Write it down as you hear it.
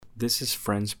This is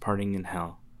Friends Parting in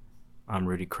Hell. I'm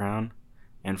Rudy Crown,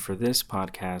 and for this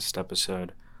podcast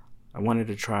episode, I wanted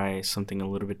to try something a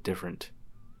little bit different.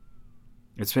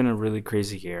 It's been a really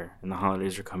crazy year, and the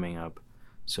holidays are coming up,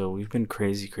 so we've been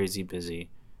crazy busy,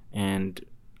 and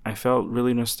I felt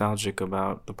really nostalgic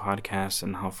about the podcast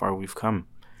and how far we've come.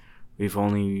 We've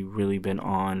only really been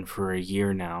on for a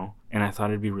year now, and I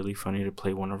thought it'd be really funny to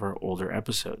play one of our older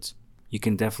episodes. You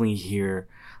can definitely hear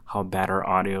how bad our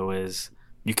audio is.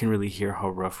 You can really hear how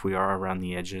rough we are around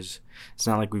the edges. It's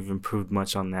not like we've improved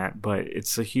much on that, but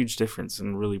it's a huge difference, and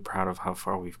I'm really proud of how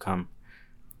far we've come.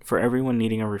 For everyone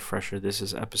needing a refresher, this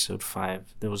is episode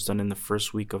 5 that was done in the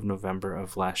first week of November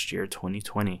of last year,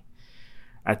 2020.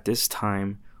 At this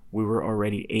time, we were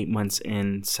already 8 months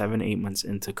in, 8 months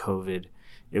into COVID.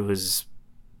 It was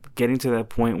getting to that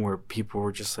point where people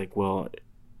were just like, well,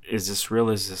 is this real?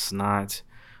 Is this not?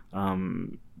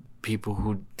 People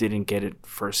who didn't get it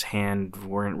firsthand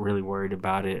weren't really worried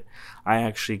about it. I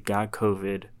actually got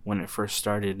COVID when it first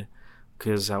started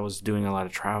because I was doing a lot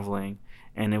of traveling,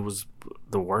 and it was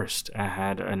the worst. I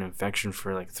had an infection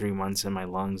for like 3 months in my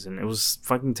lungs, and it was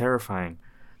fucking terrifying.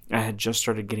 I had just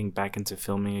started getting back into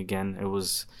filming again. It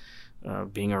was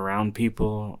being around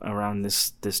people around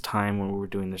this time when we were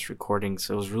doing this recording,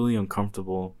 so it was really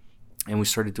uncomfortable. And we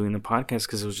started doing the podcast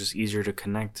because it was just easier to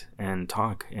connect and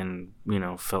talk, and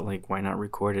felt like, why not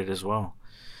record it as well?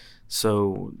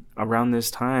 So around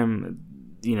this time,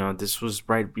 this was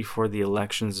right before the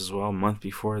elections as well, a month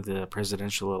before the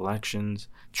presidential elections.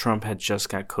 Trump had just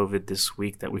got COVID this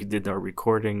week that we did our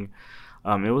recording.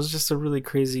 It was just a really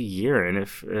crazy year, and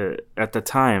if at the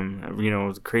time, it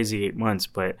was a crazy 8 months,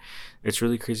 but it's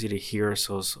really crazy to hear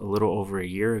ourselves a little over a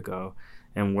year ago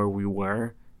and where we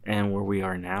were and where we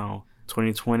are now.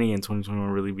 2020 and 2021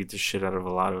 really beat the shit out of a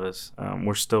lot of us.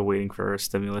 We're still waiting for our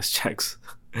stimulus checks.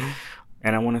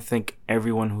 And I want to thank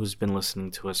everyone who's been listening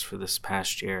to us for this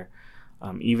past year.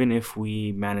 Even if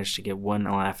we managed to get one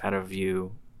laugh out of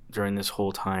you during this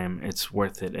whole time, it's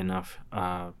worth it enough,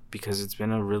 because it's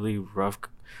been a really rough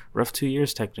 2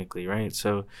 years technically, right?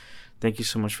 So thank you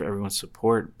so much for everyone's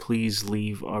support. Please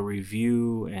leave a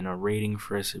review and a rating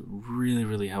for us. It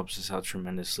really helps us out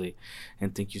tremendously.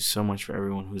 And thank you so much for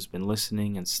everyone who's been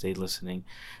listening and stayed listening.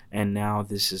 And now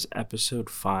this is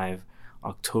episode 5,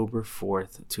 October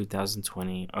 4th,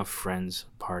 2020, of Friends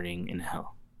Parting in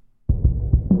Hell.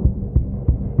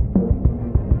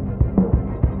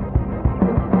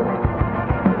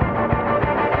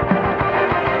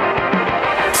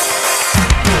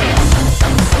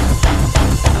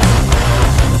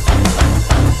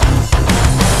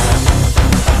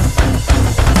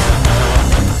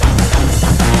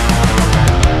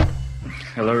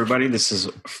 Hello, everybody. This is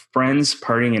Friends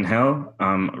Parting in Hell.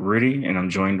 I'm Rudy, and I'm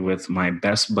joined with my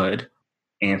best bud,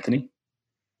 Anthony.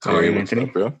 How are you, Anthony?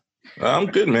 Up, bro? I'm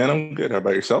good, man. I'm good. How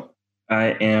about yourself?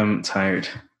 I am tired,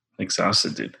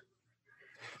 exhausted, dude.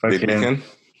 Big weekend?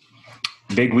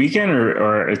 Big weekend,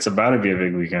 or it's about to be a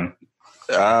big weekend?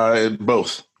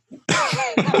 Both.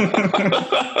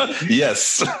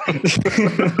 Yes.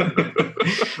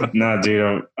 Nah,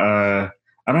 dude.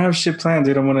 I don't have shit planned,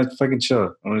 dude. I want to fucking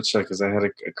chill. I want to chill because I had a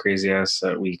crazy ass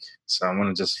week. So I want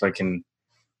to just fucking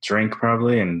drink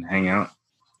probably and hang out.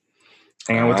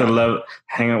 Hang out with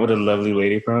a lovely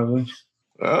lady probably.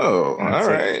 Oh, all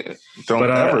right.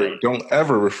 Don't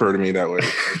ever refer to me that way.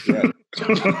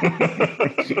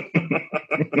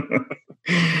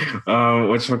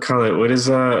 Whatchamacallit? What is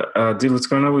dude? What's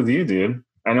going on with you, dude?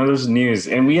 I know there's news,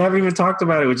 and we haven't even talked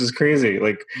about it, which is crazy.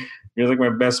 Like, you're like my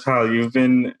best pal. You've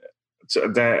been.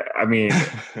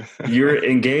 You're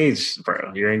engaged,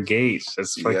 bro. You're engaged.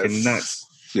 That's fucking nuts.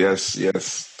 Yes.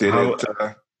 It's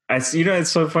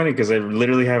so funny because I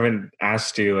literally haven't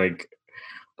asked you like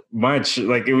much.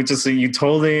 Like, it was just like, you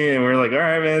told me, and we're like, all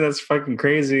right, man, that's fucking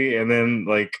crazy. And then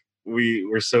like we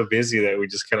were so busy that we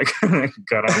just kind of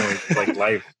got on with like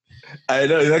life. I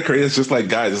know, isn't that crazy? It's just like,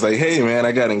 guys, it's like, hey, man,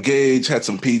 I got engaged, had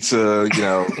some pizza,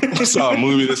 saw a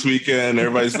movie this weekend.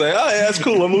 Everybody's like, oh, yeah, that's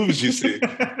cool. What movies you see?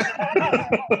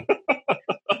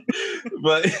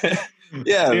 But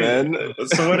yeah, dude, man.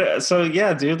 So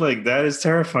yeah, dude, like, that is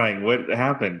terrifying. What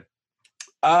happened?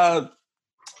 Yeah,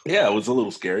 it was a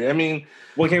little scary. I mean,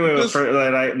 okay, wait.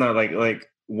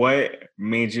 What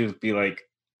made you be like,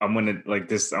 I'm gonna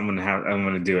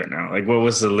do it now? Like, what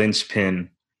was the linchpin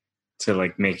to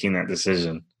like making that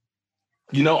decision?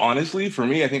 Honestly, for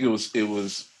me, I think it was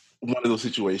one of those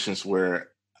situations where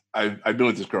I've been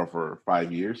with this girl for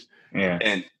 5 years. Yeah.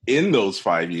 And in those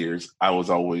 5 years, I was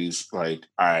always like,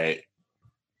 all right,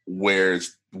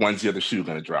 when's the other shoe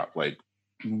going to drop? Like,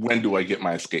 when do I get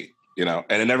my escape? And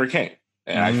it never came.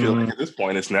 And I feel like at this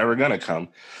point, it's never gonna come.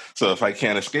 So if I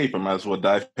can't escape, I might as well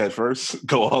dive head first,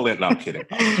 go all in. No, I'm kidding.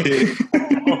 I'm kidding.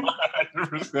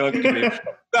 100% kidding.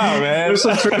 No, man. There's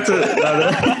some truth to it.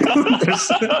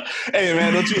 Hey,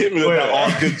 man, don't you hit me with that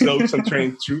all good jokes and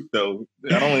train truth, though.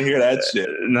 I don't want to hear that shit.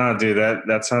 No, dude,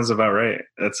 that sounds about right.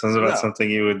 That sounds about something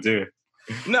you would do.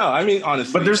 No, I mean,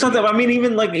 honestly. But there's nothing, I mean,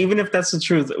 even if that's the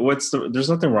truth, there's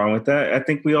nothing wrong with that. I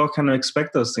think we all kind of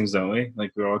expect those things, don't we?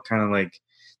 Like, we're all kind of like,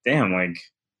 damn, like,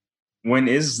 when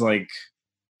is, like,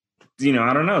 you know,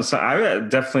 I don't know. So I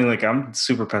definitely, like, I'm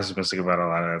super pessimistic about a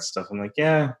lot of that stuff. I'm like,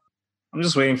 yeah, I'm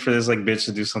just waiting for this, like, bitch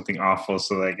to do something awful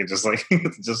so that I could just, like,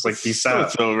 peace out.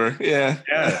 It's over. Yeah.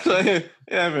 Yeah.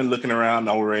 I've been looking around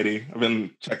already. I've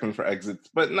been checking for exits.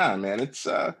 But nah, man,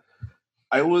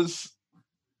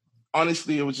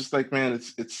 honestly, it was just like, man,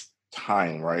 it's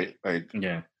time, right? Like,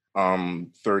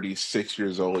 36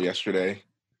 years old yesterday,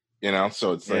 you know?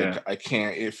 So it's like, I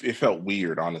can't, it felt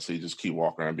weird, honestly, just keep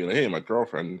walking around and be like, hey, my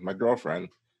girlfriend,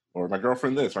 or my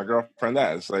girlfriend this, my girlfriend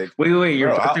that. It's like, wait,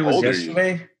 your birthday was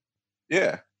yesterday?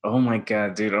 Yeah. Oh my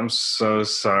God, dude, I'm so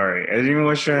sorry. I didn't even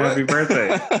wish you a happy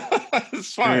birthday.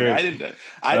 It's fine. Dude.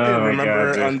 I didn't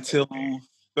remember until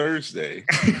Thursday.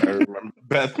 I remember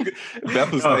Beth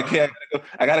was like, "Hey,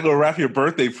 I gotta go wrap your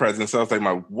birthday present." So I was like,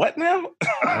 "My what now?"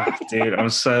 Dude, I'm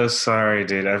so sorry,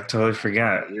 dude. I totally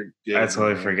forgot. I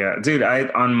totally forgot, dude.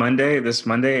 This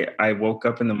Monday, I woke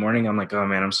up in the morning. I'm like, "Oh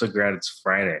man, I'm so glad it's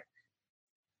Friday."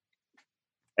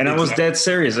 And I was dead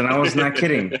serious, and I was not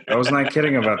kidding. I was not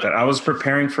kidding about that. I was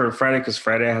preparing for Friday because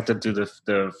Friday I had to do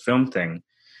the film thing,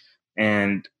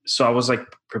 and so I was like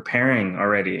preparing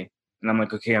already. And I'm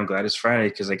like, okay, I'm glad it's Friday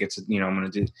because I get to, I'm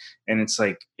going to do, and it's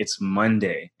like, it's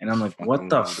Monday. And I'm like, what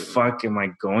the fuck am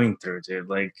I going through, dude?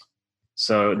 Like,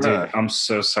 so, dude, I'm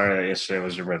so sorry that yesterday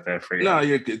was your birthday. I forget. No,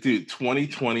 dude,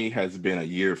 2020 has been a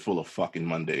year full of fucking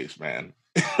Mondays, man.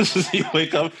 You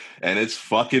wake up and it's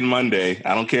fucking Monday.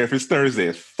 I don't care if it's Thursday,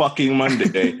 it's fucking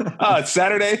Monday. It's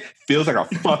Saturday, feels like a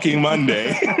fucking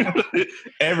Monday.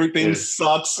 Everything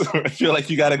sucks. I feel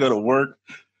like you got to go to work.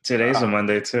 Today's a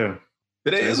Monday, too.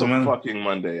 Today is a fucking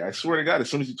Monday. I swear to God, as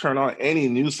soon as you turn on any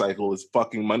news cycle, it's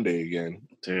fucking Monday again.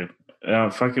 Dude,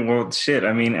 well, shit.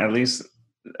 I mean, at least,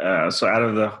 so out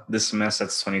of this mess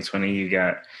that's 2020, you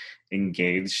got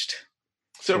engaged.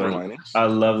 Silver linings. A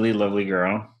lovely, lovely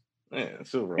girl. Yeah,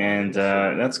 silver linings.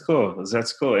 And that's cool.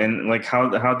 That's cool. And like,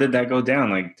 how did that go down?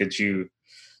 Like, did you...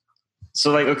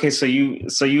 So like, okay, so you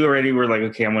already were like,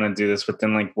 okay, I'm going to do this. But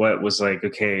then like, what was like,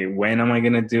 okay, when am I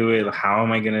going to do it? How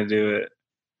am I going to do it?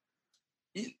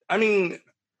 I mean,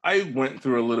 I went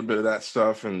through a little bit of that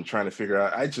stuff and trying to figure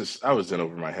out. I was in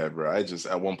over my head, bro.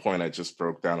 At one point, I just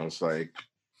broke down and was like,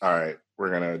 all right, we're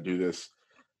going to do this.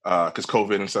 Because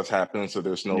COVID and stuff's happening. So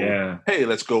there's no, hey,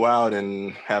 let's go out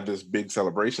and have this big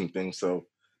celebration thing. So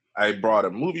I brought a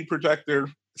movie projector,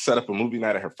 set up a movie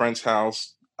night at her friend's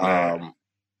house,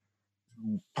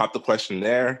 popped the question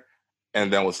there,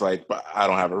 and then was like, but I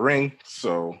don't have a ring.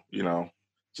 So,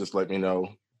 just let me know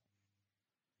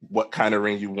what kind of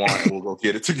ring you want and we'll go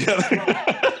get it together.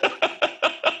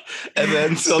 And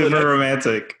then super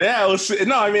romantic. Yeah, it was.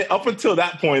 No, I mean, up until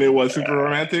that point, it was super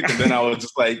romantic, and then I was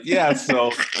just like, yeah.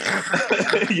 So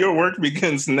your work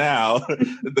begins now.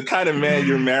 The kind of man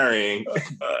you're marrying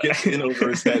gets in over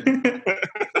his head,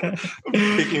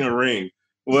 picking a ring.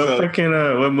 What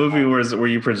movie were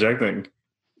you projecting?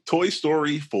 Toy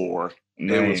Story 4.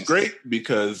 Nice. It was great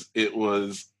because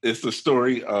it's the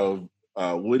story of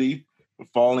Woody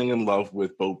falling in love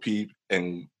with Bo Peep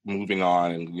and moving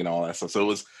on and all that stuff. So it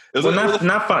was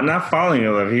not falling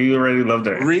in love. He already loved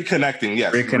her. Reconnecting,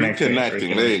 yes.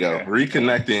 Reconnecting. There you go.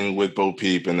 Reconnecting with Bo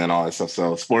Peep and then all that stuff.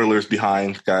 So spoilers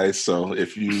behind, guys. So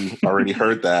if you already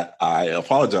heard that, I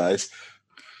apologize.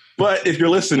 But if you're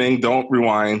listening, don't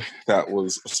rewind. That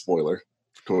was a spoiler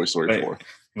for Toy Story 4.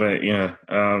 But yeah,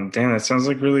 damn, that sounds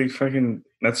like really fucking.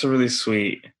 That's a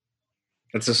sweet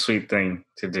thing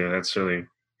to do. That's really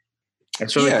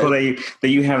cool that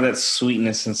you have that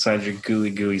sweetness inside your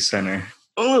gooey center.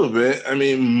 A little bit. I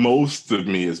mean, most of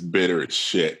me is bitter as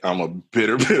shit. I'm a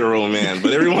bitter old man.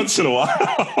 But every once in a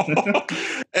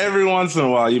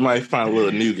while, you might find a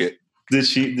little nougat. Did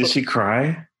she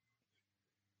cry?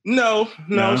 No.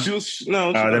 She was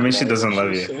no. That means she doesn't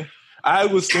love you. I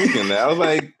was thinking that. I was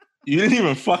like, you didn't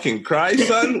even fucking cry,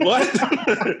 son. What?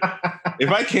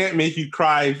 If I can't make you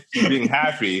cry for being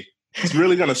happy, it's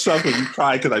really gonna suck when you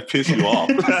cry because I piss you off.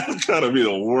 That's gonna be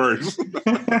the worst.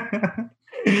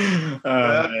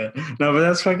 No, but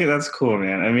that's cool,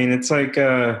 man. I mean, it's like,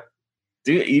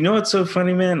 dude, you know what's so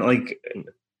funny, man? Like,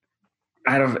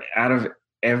 out of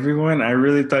everyone, I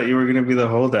really thought you were gonna be the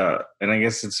holdout, and I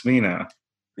guess it's me now.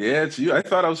 Yeah, it's you. I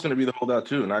thought I was going to be the holdout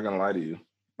too. Not going to lie to you,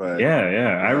 but Yeah.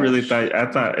 I really thought. I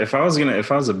thought if I was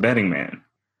a betting man,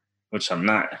 which I'm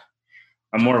not.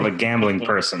 I'm more of a gambling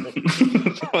person.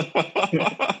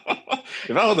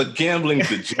 If I was a gambling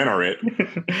degenerate,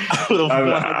 I would have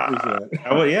 100%.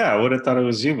 I would have thought it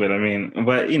was you, but I mean,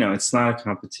 it's not a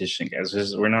competition, guys.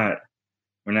 We're not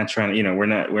trying to, we're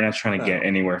not trying to get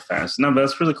anywhere fast. No, but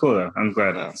that's really cool though. I'm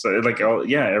glad. No. So like,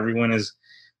 everyone's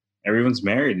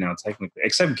married now technically,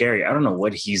 except Gary. I don't know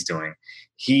what he's doing.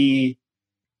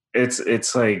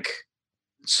 It's like,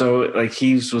 so like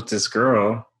he's with this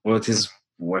girl, with his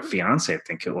fiance, I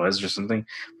think it was, or something.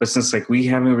 But since like we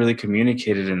haven't really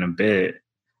communicated in a bit,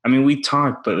 I mean, we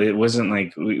talked, but it wasn't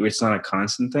like it's not a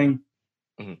constant thing.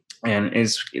 Mhm. And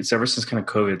it's ever since kind of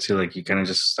COVID too. Like you kind of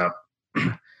just stop.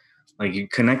 Like you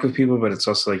connect with people, but it's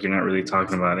also like you're not really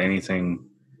talking about anything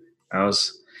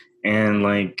else. And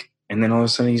then all of a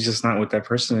sudden he's just not with that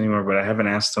person anymore. But I haven't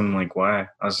asked him like why.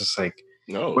 I was just like,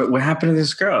 No. what happened to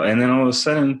this girl? And then all of a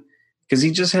sudden, because he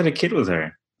just had a kid with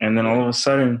her, and then all of a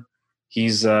sudden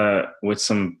he's with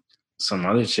some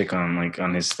other chick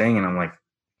on his thing, and I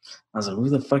was like, who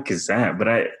the fuck is that?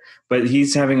 But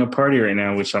he's having a party right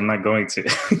now, which I'm not going to,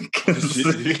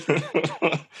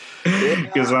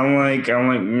 because I'm like, I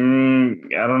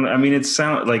don't know. I mean, it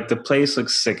sounds like the place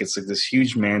looks sick. It's like this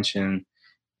huge mansion,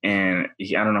 and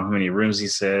I don't know how many rooms he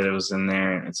said it was in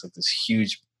there. And it's like this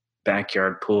huge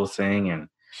backyard pool thing, and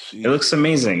it looks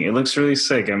amazing. It looks really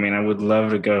sick. I mean, I would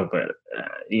love to go, but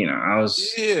I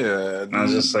was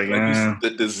just like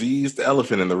the diseased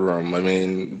elephant in the room. I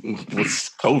mean, with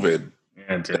COVID,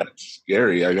 yeah, dude. That's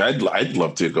scary. I'd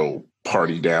love to go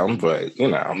party down, but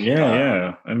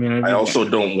yeah. I mean, I also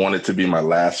don't want it to be my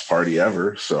last party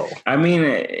ever. So I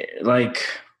mean, like,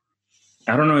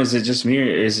 I don't know. Is it just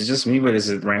me? But is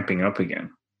it ramping up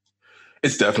again?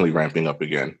 It's definitely ramping up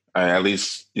again. At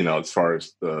least, as far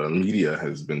as the media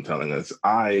has been telling us.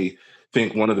 I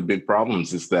think one of the big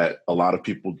problems is that a lot of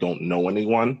people don't know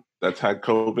anyone that's had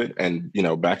COVID. And,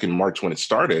 back in March when it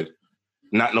started,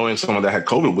 not knowing someone that had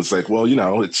COVID was like, well,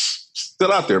 it's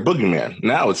still out there, boogeyman.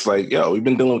 Now it's like, we've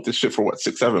been dealing with this shit for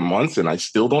 6-7 months and I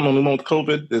still don't know anyone with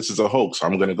COVID. This is a hoax.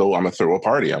 I'm going to throw a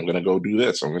party. I'm going to go do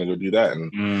this. I'm going to go do that.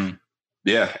 And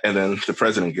and then the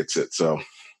president gets it. So,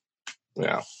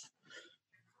 yeah.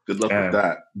 Good luck with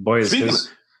that. Boy,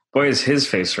 is his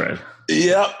face red.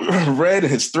 Yep, red.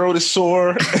 His throat is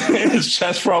sore. His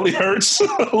chest probably hurts a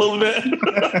little bit.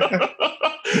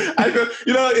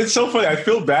 It's so funny. I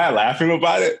feel bad laughing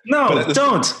about it. No,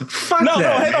 don't. Fuck no,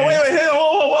 that. No, wait,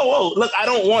 whoa. Look, I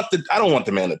don't want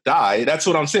the man to die. That's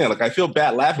what I'm saying. Like, I feel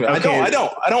bad laughing. Okay. I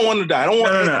don't want to die. I don't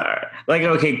want. No. Like,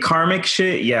 okay, karmic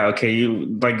shit. Yeah, okay.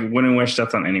 You wouldn't wish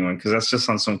death on anyone because that's just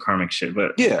on some karmic shit.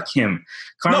 But him.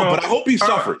 Karma, but I hope he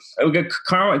suffers. Okay,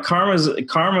 karma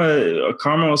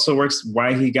also works.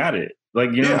 Why he got it?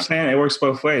 Like, you know what I'm saying? It works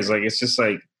both ways. Like, it's just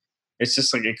like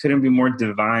it couldn't be more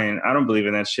divine. I don't believe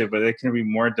in that shit, but it can be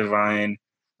more divine,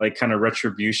 like kind of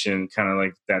retribution, kind of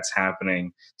like that's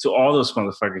happening to all those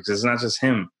motherfuckers. It's not just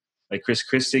him. Like Chris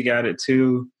Christie got it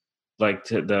too. Like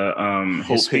the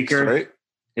his speaker, right?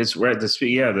 It's right. The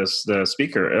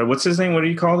speaker. What's his name? What do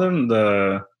you call him?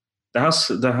 The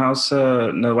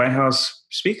White House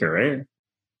speaker, right?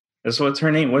 That's what's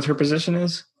her name. What her position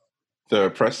is? The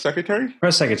press secretary?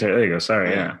 Press secretary. There you go.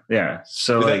 Sorry. Yeah.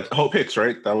 So like Hope Hicks,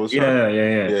 right? That was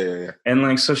yeah. And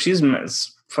like, so she's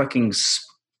fucking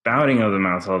spouting out of the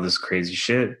mouth all this crazy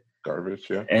shit, garbage.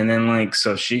 Yeah. And then like,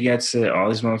 so she gets it. All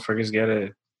these motherfuckers get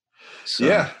it. So.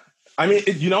 Yeah. I mean,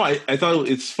 I thought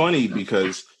it's funny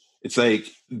because it's like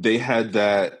they had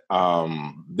that.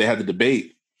 They had the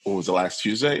debate. What was the last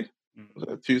Tuesday? Was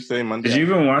that Tuesday, Monday? Did you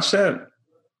even watch that?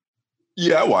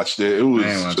 Yeah, I watched it. It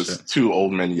was just two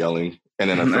old men yelling, and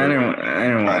then I didn't.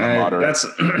 That's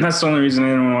the only reason I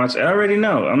didn't want to watch it. I already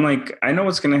know. I'm like, I know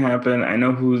what's gonna happen. I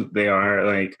know who they are.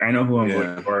 Like, I know who I'm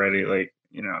voting for already. Like,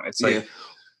 it's like.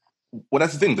 Well,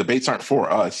 that's the thing. Debates aren't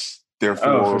for us. They're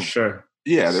for sure.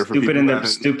 Yeah, they're for stupid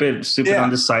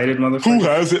undecided motherfuckers. Who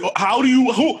has it?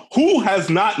 Who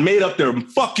has not made up their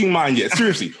fucking mind yet?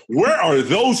 Seriously, where are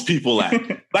those people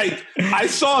at? Like, I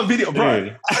saw a video,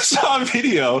 bro. I saw a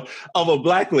video of a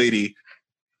black lady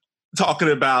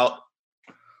talking about,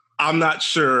 I'm not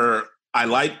sure I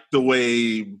like the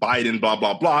way Biden, blah,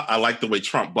 blah, blah. I like the way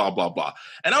Trump, blah, blah, blah.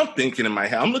 And I'm thinking in my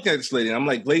head, I'm looking at this lady and I'm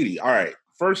like, lady, all right,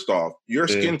 first off, your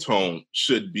skin tone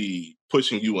should be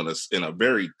pushing you in a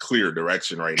very clear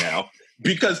direction right now,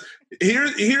 because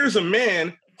here's a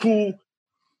man who,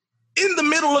 in the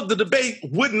middle of the debate,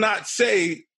 would not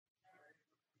say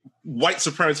white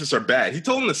supremacists are bad. He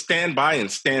told him to stand by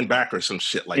and stand back or some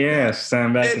shit like that. Yeah,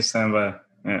 stand back and stand by.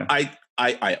 Yeah.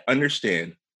 I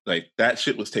understand. Like that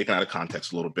shit was taken out of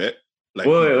context a little bit. Like,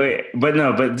 wait. But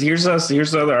here's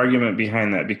the other argument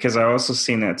behind that, because I also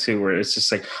seen that too, where it's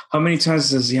just like, how many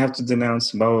times does he have to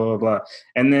denounce blah blah blah blah?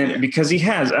 And then because he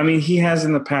has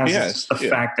in the past, it's just the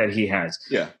fact that he has.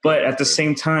 Yeah. But at the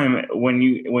same time, when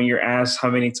you're asked how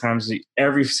many times,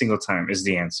 every single time is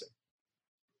the answer.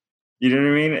 You know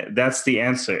what I mean? That's the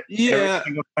answer. Yeah. Every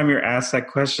single time you're asked that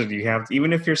question, you have to,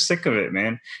 even if you're sick of it,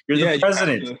 man. You're the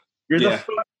president. You're the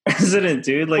president,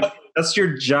 dude. Like, that's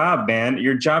your job, man.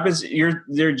 Your job is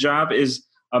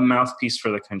a mouthpiece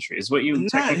for the country. Is what you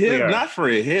technically are. Not for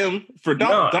him. For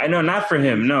Donald. No, I know, not for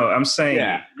him. No, I'm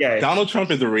saying, Donald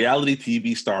Trump is a reality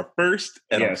TV star first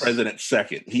and a president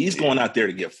second. He's going out there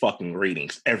to get fucking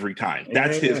ratings every time.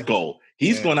 That's his goal.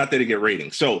 He's going out there to get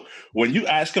ratings. So when you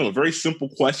ask him a very simple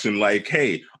question like,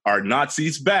 hey, are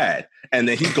Nazis bad? And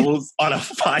then he goes on a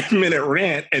 5-minute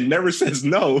rant and never says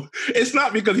no. It's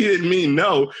not because he didn't mean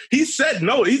no. He said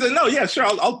no. He said, no, yeah, sure.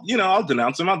 I'll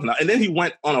denounce him. And then he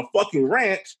went on a fucking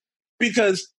rant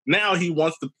because now he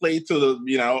wants to play to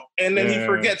the, and then he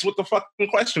forgets what the fucking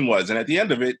question was. And at the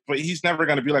end of it, but he's never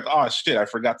going to be like, oh shit, I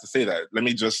forgot to say that. Let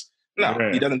me just,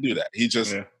 he doesn't do that. He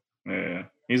just,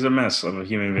 He's a mess of a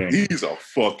human being. He's a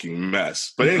fucking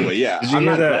mess. But anyway, yeah. Did you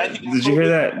hear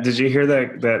that? Did you hear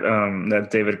that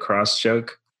David Cross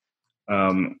joke?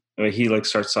 He like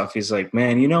starts off. He's like,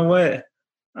 "Man, you know what?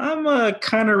 I'm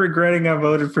kind of regretting I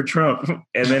voted for Trump."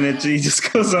 And then he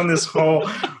just goes on this whole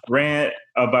rant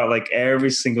about like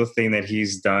every single thing that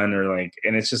he's done,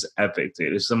 and it's just epic,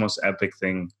 dude. It's the most epic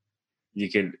thing.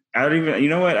 You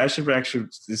know what? I should actually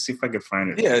see if I could find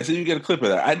it. Yeah, so you get a clip of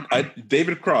that.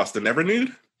 David Cross, the Never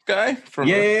Nude guy from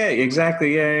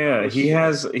exactly. Yeah. He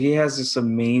has this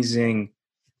amazing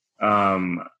he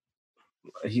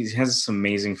has this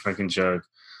amazing fucking joke.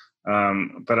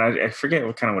 But I forget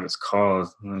what it's called.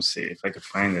 Let me see if I could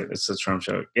find it. It's a Trump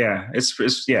joke. Yeah, it's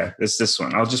this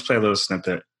one. I'll just play a little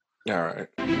snippet. All right.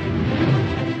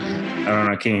 I don't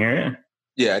know. Can you hear it?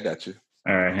 Yeah, I got you.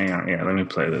 All right, hang on. Yeah, let me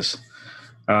play this.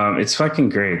 It's fucking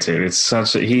great, dude. It's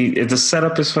the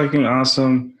setup is fucking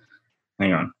awesome.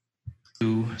 Hang on.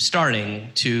 Starting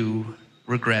to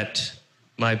regret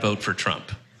my vote for Trump.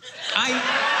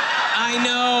 I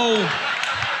know.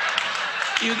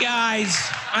 You guys,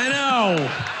 I know.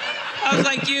 I was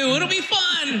like you. It'll be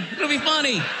fun. It'll be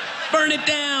funny. Burn it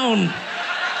down.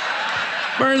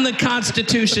 Burn the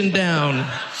Constitution down.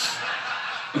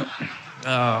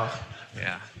 Oh,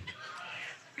 yeah.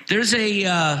 There's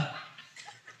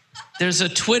a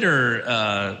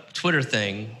Twitter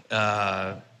thing,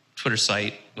 Twitter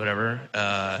site, whatever.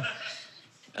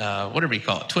 Whatever you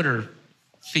call it, Twitter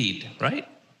feed, right?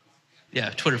 Yeah,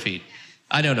 Twitter feed.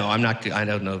 I don't know. I'm not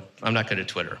good at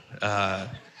Twitter.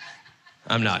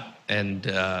 I'm not. And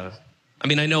I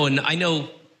mean, I know enough.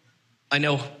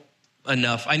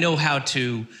 I know how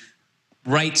to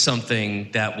write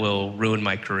something that will ruin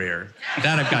my career.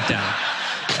 That I've got down.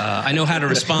 I know how to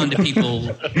respond to people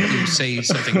who say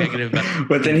something negative about.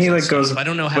 But then he like goes. I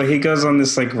don't know how. But he goes on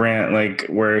this like rant, like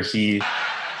where he's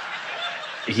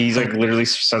like literally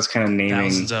starts kind of naming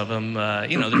thousands of them.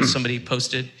 There's somebody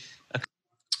posted.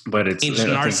 But it's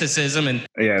narcissism and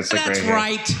it's like that's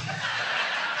right.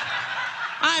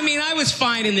 I mean, I was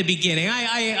fine in the beginning.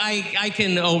 I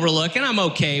can overlook, and I'm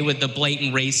okay with the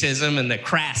blatant racism and the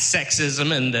crass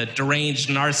sexism and the deranged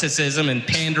narcissism and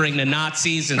pandering to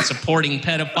Nazis and supporting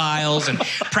pedophiles and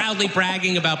proudly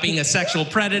bragging about being a sexual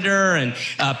predator and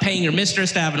paying your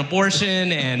mistress to have an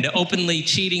abortion and openly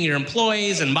cheating your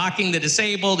employees and mocking the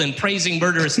disabled and praising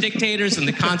murderous dictators and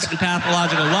the constant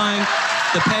pathological lying,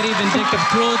 the petty vindictive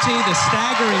cruelty, the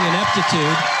staggering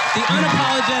ineptitude, the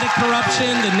unapologetic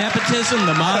corruption, the nepotism,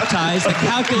 the mob ties, the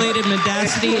calculated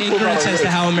mendacity, ignorance as to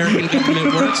how American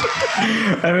government works.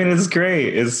 I mean, it's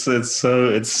great. It's so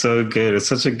good. It's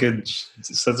such a good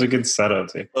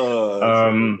setup, dude.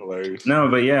 No,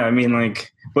 but yeah, I mean,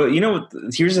 like, but you know,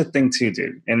 here's the thing too,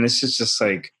 dude. And this is just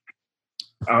like,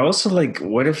 I also like,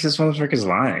 what if this motherfucker is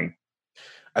lying?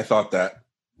 I thought that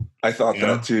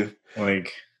too.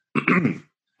 Like,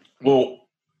 well,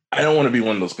 I don't want to be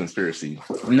one of those conspiracy.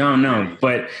 No,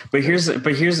 but this is,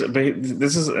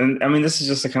 I mean, this is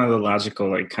just a kind of the logical,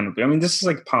 like, kind of, I mean, this is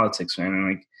like politics, man. And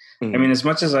like, I mean, as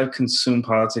much as I've consumed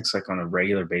politics, like on a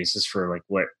regular basis for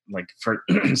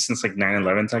since like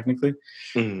 9/11, technically,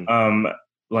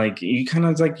 like you kind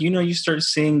of like, you start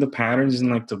seeing the patterns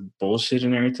and like the bullshit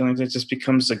and everything like that. It just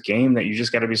becomes a game that you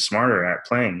just got to be smarter at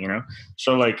playing,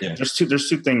 So like, there's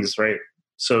two things, right?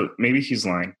 So maybe he's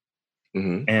lying,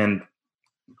 and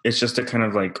it's just to kind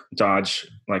of like dodge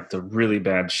like the really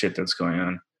bad shit that's going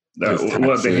on. all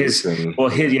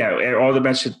the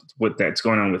bad shit with that's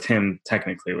going on with him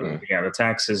technically. The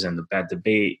taxes and the bad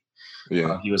debate.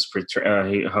 Yeah,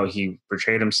 how he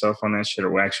portrayed himself on that shit,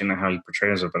 or actually not how he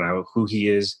portrayed himself, but who he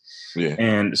is. Yeah,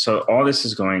 and so all this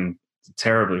is going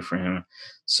terribly for him.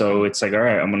 So it's like, all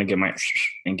right, I'm gonna get my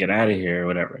and get out of here or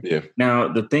whatever. Yeah. Now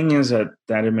the thing is that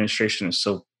administration is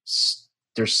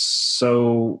they're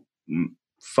so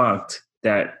fucked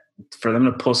that for them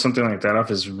to pull something like that off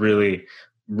is really,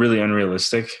 really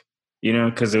unrealistic.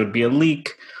 Because it would be a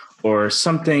leak or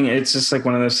something. It's just like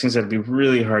one of those things that'd be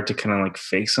really hard to kind of like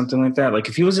fake something like that. Like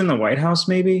if he was in the White House,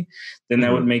 maybe then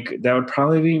that would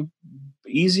probably be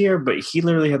easier. But he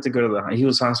literally had to go to he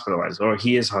was hospitalized, or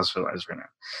he is hospitalized right now.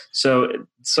 So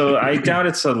I doubt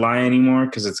it's a lie anymore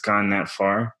because it's gone that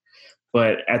far.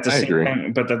 But at the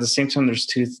same time, there's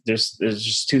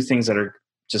just two things that are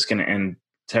just going to end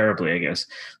terribly, I guess.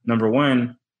 Number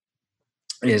one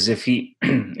is if he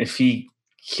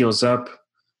heals up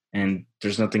and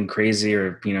there's nothing crazy,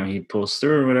 or he pulls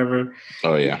through or whatever.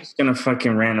 Oh yeah, he's gonna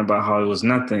fucking rant about how it was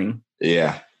nothing.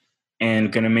 Yeah,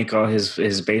 and gonna make all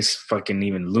his base fucking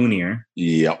even loonier.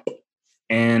 Yep.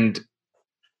 And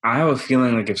I have a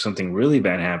feeling like if something really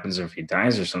bad happens, or if he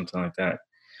dies or something like that,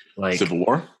 like Civil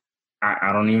War.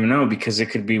 I don't even know, because it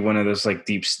could be one of those like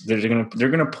they're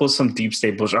gonna pull some deep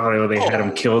state bullshit. Oh, they had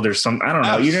him killed or something. I don't know.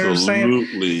 Absolutely. You know what I'm saying?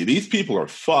 Absolutely. These people are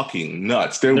fucking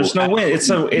nuts. There's no win. It's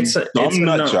a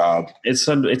nut job. It's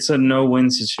a no win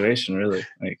situation, really.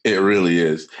 Like, it really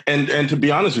is. And to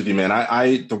be honest with you, man,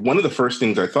 one of the first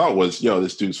things I thought was, yo,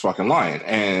 this dude's fucking lying.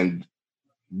 And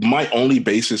my only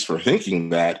basis for thinking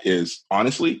that is,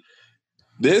 honestly,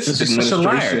 this administration. Such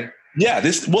a liar. Yeah,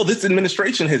 this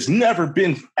administration has never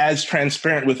been as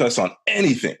transparent with us on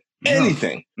anything.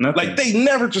 Anything. Like, they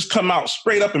never just come out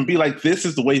straight up and be like, this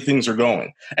is the way things are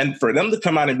going. And for them to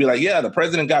come out and be like, yeah, the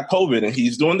president got COVID and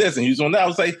he's doing this and he's doing that, I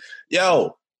was like,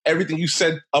 yo, everything you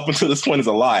said up until this point is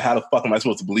a lie. How the fuck am I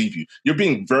supposed to believe you? You're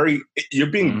being very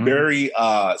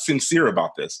sincere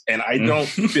about this. And I don't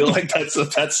feel like that's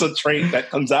a trait that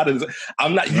comes out of this.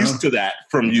 I'm not used to that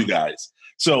from you guys.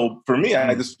 So for me,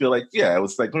 I just feel like, yeah, it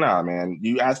was like, nah, man,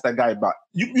 you ask that guy about,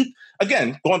 you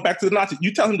again, going back to the Nazis,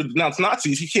 you tell him to denounce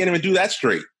Nazis, he can't even do that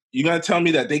straight. You're going to tell me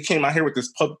that they came out here with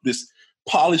this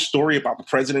polished story about the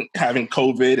president having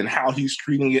COVID and how he's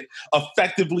treating it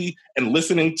effectively and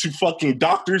listening to fucking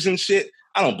doctors and shit?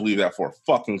 I don't believe that for a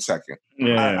fucking second.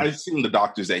 Yeah. I've seen the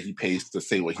doctors that he pays to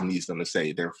say what he needs them to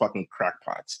say. They're fucking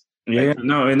crackpots. Yeah,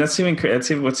 no, and what's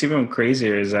even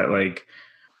crazier is that like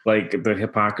the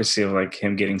hypocrisy of like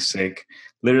him getting sick,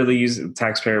 literally use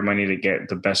taxpayer money to get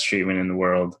the best treatment in the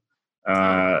world. You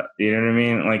know what I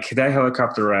mean? Like that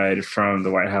helicopter ride from the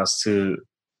White House to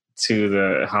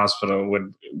the hospital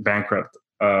would bankrupt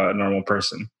a normal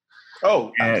person.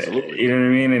 Oh, absolutely. You know what I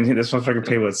mean? And this motherfucker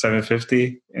paid what,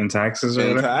 $750 in taxes or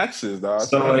whatever? Taxes, dog.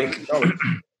 So like,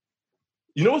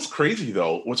 you know what's crazy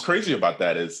though? What's crazy about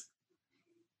that is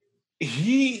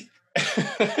he.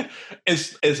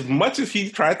 as much as he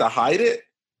tried to hide it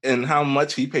and how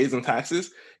much he pays in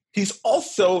taxes, he's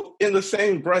also in the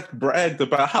same breath bragged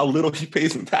about how little he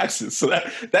pays in taxes. So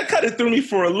that kind of threw me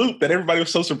for a loop, that everybody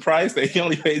was so surprised that he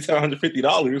only paid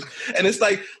 $750. And it's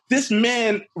like, this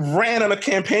man ran on a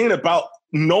campaign about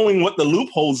knowing what the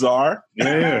loopholes are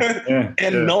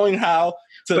and knowing how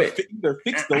to either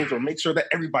fix those or make sure that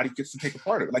everybody gets to take a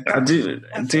part of it. Like,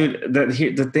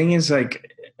 the thing is, like,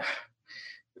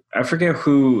 I forget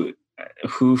who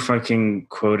fucking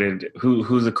quoted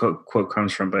who the quote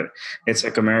comes from, but it's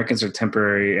like Americans are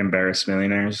temporary embarrassed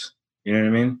millionaires. You know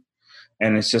what I mean?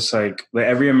 And it's just like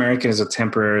every American is a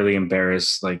temporarily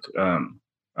embarrassed, like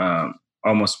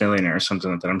almost millionaire or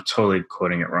something like that. I'm totally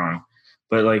quoting it wrong,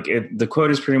 but like the quote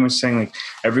is pretty much saying like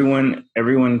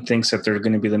everyone thinks that they're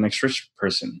going to be the next rich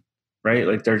person, right?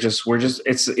 Like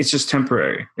it's just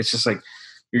temporary. It's just like.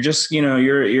 You're just,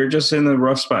 you're just in the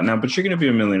rough spot now, but you're going to be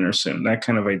a millionaire soon. That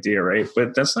kind of idea, right?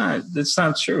 But that's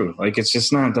not true. Like, it's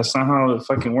just not. That's not how it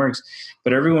fucking works.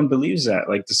 But everyone believes that.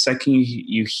 Like, the second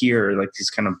you hear like these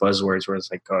kind of buzzwords where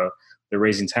it's like they're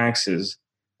raising taxes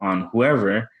on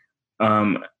whoever,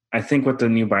 I think what the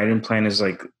new Biden plan is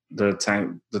like the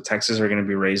taxes are going to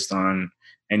be raised on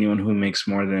anyone who makes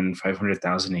more than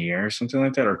 $500,000 a year or something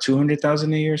like that, or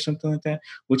 $200,000 a year or something like that,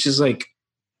 which is like.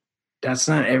 That's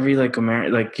not every like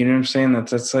American, like, you know what I'm saying?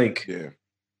 That's like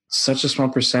such a small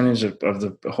percentage of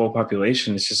the whole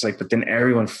population. It's just like, but then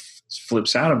everyone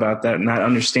flips out about that, not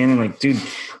understanding like, dude,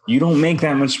 you don't make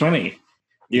that much money.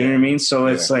 You know what I mean? So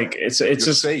it's like, it's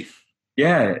just safe.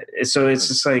 Yeah. So it's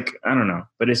just like, I don't know,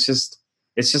 but it's just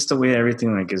the way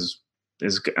everything like is, I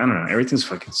don't know. Everything's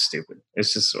fucking stupid.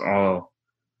 It's just all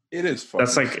It is fucking.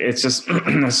 That's like it's just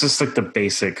that's just like the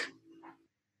basic.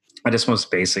 I just most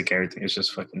basic. Everything is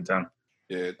just fucking dumb.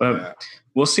 But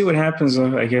we'll see what happens.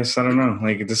 I guess I don't know.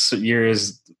 Like this year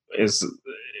is it's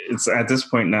at this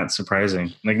point not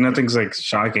surprising. Like nothing's like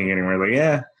shocking anymore.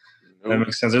 Like that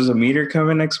makes sense. There's a meter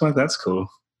coming next month. That's cool.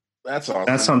 That's awesome.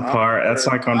 That's on par. That's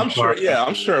like on par. Sure,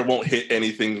 I'm sure it won't hit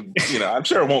anything. I'm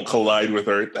sure it won't collide with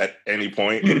Earth at any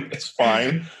point. It's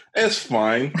fine. It's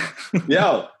fine.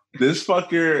 Yo, this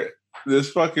fucker.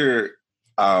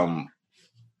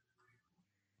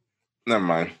 Never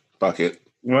mind. Fuck it.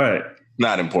 What?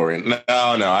 Not important. No,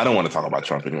 I don't want to talk about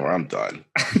Trump anymore. I'm done.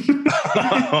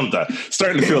 I'm done.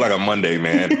 Starting to feel like a Monday,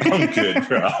 man. I'm good,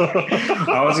 bro.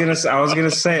 I was gonna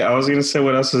say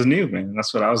what else is new, man.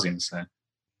 That's what I was gonna say.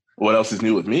 What else is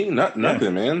new with me?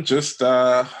 Nothing, man. Just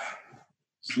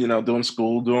doing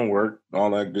school, doing work,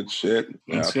 all that good shit.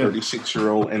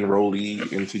 36-year-old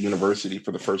enrollee into university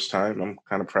for the first time. I'm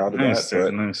kind of proud of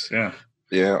that. Nice, yeah.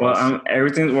 Yeah. Well,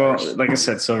 everything. Well, like I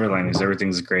said, silver linings.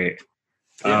 Everything's great.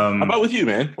 Yeah. How about with you,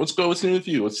 man? What's new with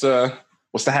you? What's the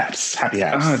haps? Happy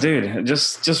haps? Oh, dude,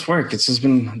 just work. It's just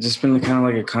been kind of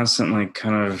like a constant, like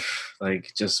kind of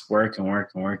like just work,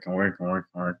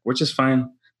 which is fine.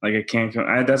 Like I can't.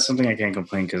 That's something I can't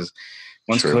complain because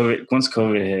once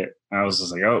COVID hit, I was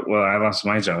just like, oh well, I lost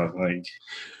my job. Like,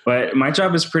 but my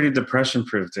job is pretty depression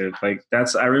proof, dude. Like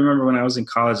I remember when I was in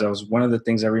college, that was one of the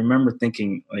things I remember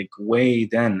thinking like way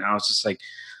then. I was just like.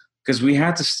 Because we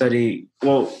had to study,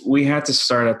 we had to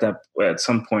start at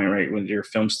some point, right, with your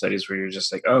film studies where you're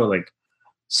just like, oh, like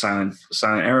silent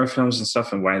era films and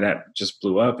stuff, and why that just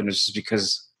blew up. And it's just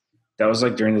because that was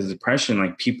like during the Depression,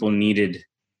 like people needed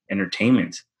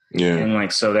entertainment. Yeah. And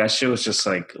like, so that shit was just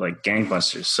like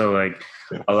gangbusters. So like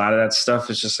a lot of that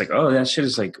stuff is just like, oh, that shit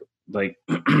is like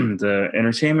the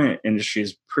entertainment industry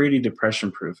is pretty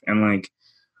depression proof. And like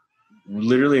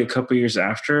literally a couple years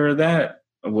after that,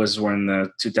 was when the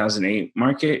 2008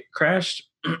 market crashed.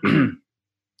 And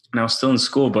I was still in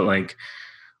school, but like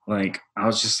I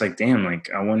was just like, damn,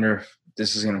 like I wonder if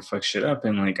this is gonna fuck shit up.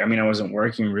 And like, I mean, I wasn't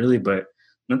working really, but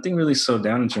nothing really slowed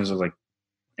down in terms of like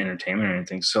entertainment or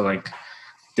anything. So like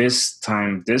this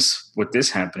time, with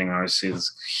this happening, obviously, it's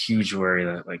a huge worry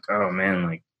that like, oh man,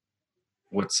 like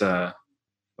what's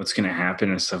gonna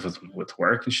happen and stuff with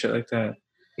work and shit like that.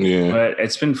 Yeah, but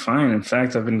it's been fine. In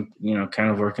fact, I've been, kind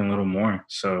of working a little more.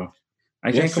 So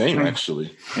I can't same complain.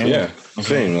 Actually. Yeah,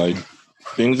 same. Like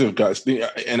things have got,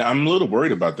 and I'm a little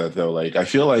worried about that though. Like I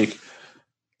feel like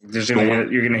you're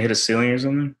gonna hit a ceiling or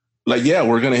something. Like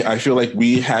I feel like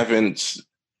we're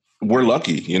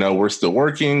lucky. We're still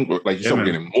working. Like you said, we're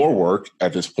getting more work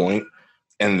at this point,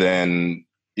 and then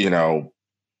we're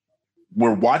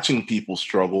watching people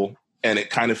struggle, and it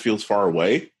kind of feels far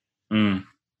away.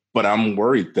 But I'm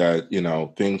worried that,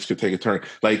 things could take a turn.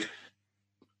 Like,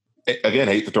 again,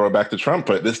 I hate to throw it back to Trump,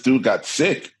 but this dude got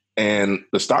sick and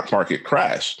the stock market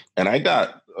crashed. And I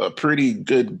got a pretty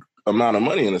good amount of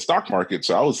money in the stock market.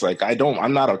 So I was like,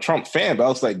 I'm not a Trump fan, but I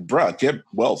was like, bruh, get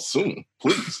well soon,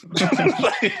 please.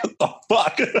 Like, what the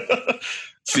fuck?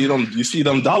 You see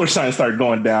them dollar signs start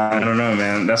going down. I don't know,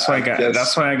 man. That's why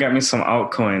I got me some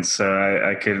altcoins, so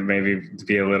I could maybe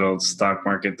be a little stock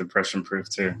market depression proof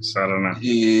too. So I don't know.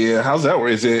 Yeah, how's that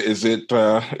work? It's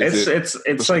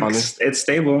like it's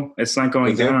stable. It's not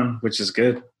going down, which is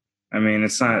good. I mean,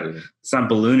 it's not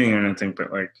ballooning or anything,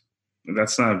 but like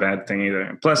that's not a bad thing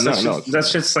either. Plus,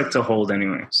 that's just like to hold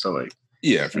anyway. So like,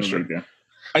 yeah, for sure.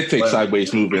 I take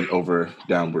sideways movement over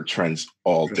downward trends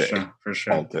all day. For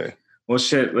sure. All day. Well,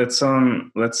 shit. Let's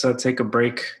take a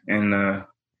break and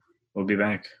we'll be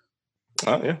back.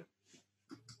 Oh yeah.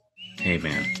 Hey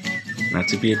man, not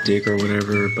to be a dick or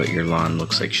whatever, but your lawn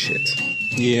looks like shit.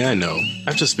 Yeah, I know.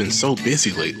 I've just been so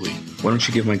busy lately. Why don't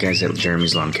you give my guys at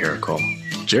Jeremy's Lawn Care a call?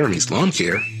 Jeremy's Lawn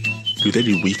Care? Do they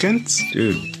do weekends?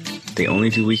 Dude, they only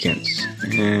do weekends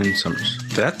and summers.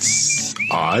 That's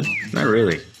odd. Not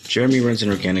really. Jeremy runs an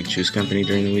organic juice company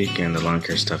during the week, and the lawn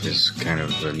care stuff is kind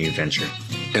of a new venture.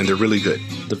 And they're really good.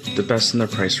 The best in their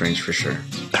price range for sure.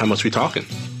 How much we talking?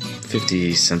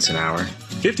 50 cents an hour.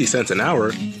 50 cents an hour?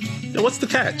 And what's the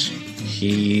catch?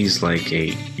 He's like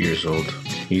 8 years old.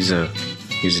 He's an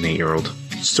 8-year-old.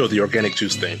 So the organic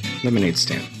juice thing. Lemonade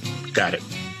stand. Got it.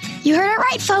 You heard it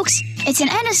right, folks. It's an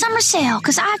end of summer sale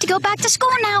because I have to go back to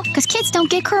school now because kids don't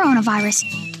get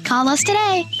coronavirus. Call us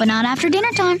today, but not after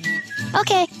dinner time.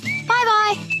 Okay,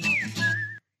 bye-bye.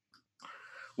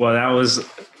 Well, that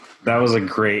was a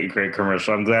great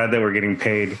commercial. I'm glad that we're getting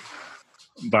paid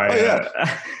by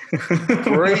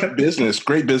Great business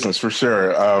for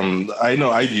sure. I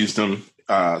know I've used them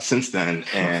since then,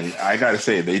 and I gotta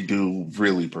say they do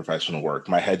really professional work.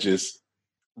 My hedges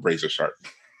razor sharp.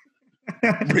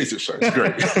 Razor sharp,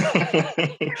 great.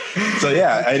 So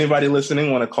yeah, anybody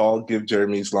listening want to call, give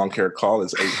Jeremy's long hair a call.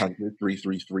 It's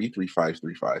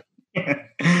 800-333-3535.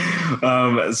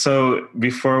 So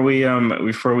before we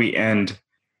end,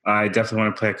 I definitely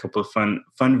want to play a couple of fun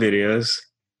videos,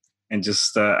 and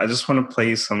I just want to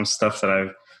play some stuff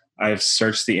that I've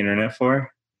searched the internet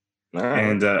for. Right.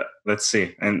 And let's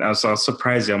see. And I'll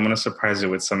surprise you. I'm going to surprise you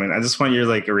with something. I just want your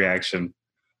reaction.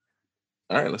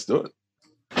 All right, let's do it.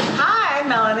 Hi, I'm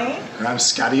Melanie. And I'm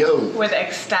Scotty O. With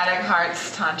Ecstatic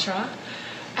Hearts Tantra.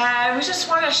 And we just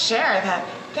want to share that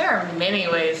there are many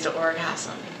ways to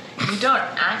orgasm. You don't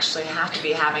actually have to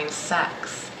be having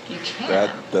sex. You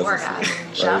can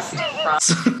orgasm just from.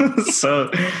 So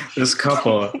this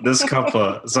couple.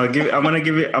 So I'm gonna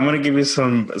give you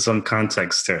some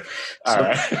context here. All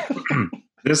right.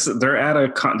 They're at a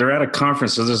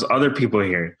conference. So there's other people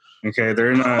here. Okay,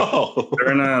 they're in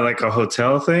a like a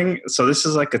hotel thing. So this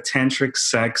is like a tantric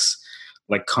sex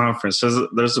conference. So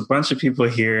there's a bunch of people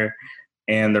here,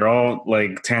 and they're all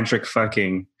like tantric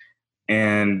fucking,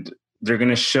 and they're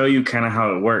gonna show you kind of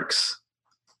how it works.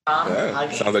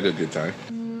 Yeah, sounds like a good time.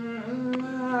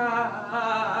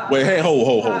 Wait, hey,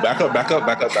 hold. Back up.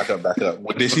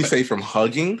 Did she say from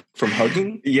hugging? From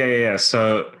hugging? Yeah.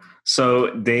 So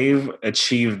they've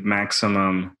achieved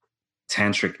maximum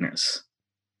tantricness.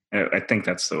 I think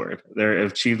that's the word.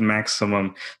 They've achieved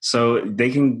maximum, so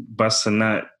they can bust a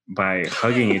nut by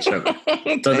hugging each other.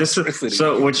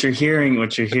 So what you're hearing.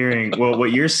 Well,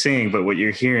 what you're seeing, but what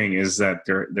you're hearing is that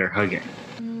they're hugging.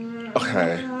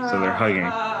 Okay. So they're hugging.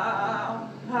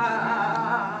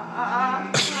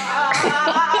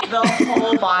 The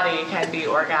whole body can be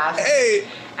orgasmic. Hey,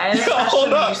 and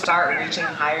especially when you start reaching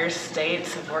higher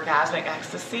states of orgasmic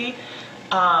ecstasy,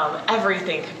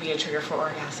 everything can be a trigger for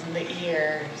orgasm. The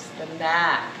ears, the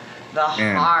neck, the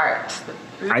heart.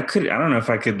 I don't know if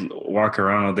I could walk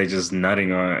around with they just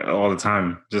nutting on it all the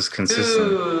time, just consistent.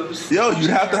 Boobs, yo,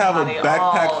 you'd have to have a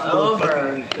backpack all full of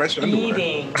over. fucking fresh underwear.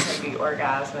 Eating can be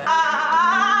orgasmic.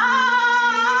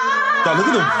 God, look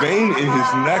at the vein in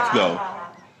his neck, though.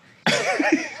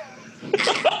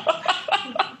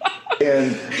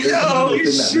 And oh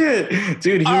shit,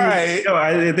 dude! Right.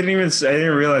 I didn't realize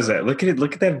that. Look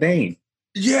at that vein.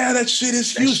 Yeah, that shit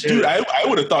is huge, dude. I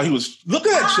would have thought he was. Look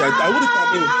at that shit. I would have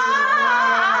thought he was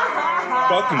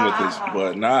fucking with this,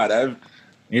 but nah.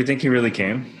 You think he really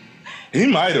came? He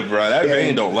might have, bro. That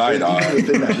vein don't lie, dog. He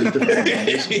might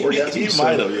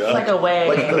have, yeah. Like a way.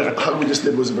 Like the hug we just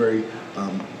did was a very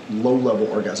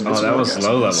low-level orgasm. Oh, that was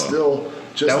low level. Still,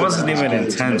 just that wasn't even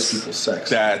intense.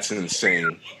 Sex. That's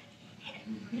insane.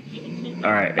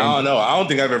 All right. I don't know. I don't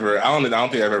think I've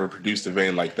ever produced a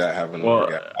vein like that. Having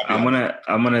I'm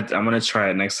gonna try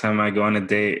it next time I go on a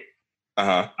date.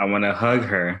 I want to hug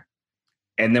her,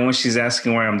 and then when she's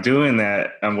asking why I'm doing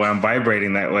that, and why I'm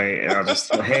vibrating that way, and I'll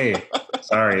just hey,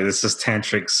 sorry, this is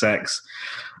tantric sex.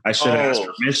 I should have asked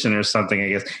permission or something. I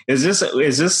guess is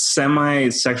this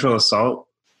semi-sexual assault?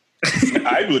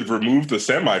 I would remove the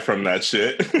semi from that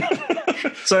shit.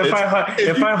 So if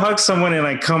I hug someone and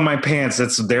I cum my pants,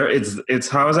 it's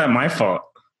how is that my fault?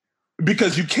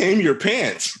 Because you came your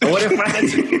pants. What if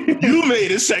you made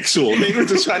it sexual? They were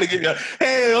just trying to get you.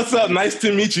 Hey, what's up? Nice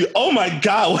to meet you. Oh my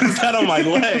god, what is that on my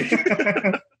leg?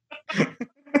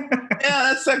 Yeah,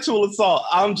 that's sexual assault.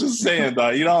 I'm just saying, though.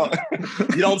 You don't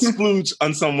splooge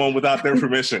on someone without their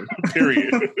permission.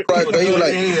 Period. Right, but he was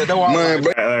like, man,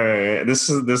 bro. All right, this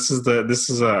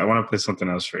is I want to play something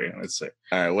else for you. Let's see.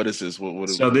 All right, what is this?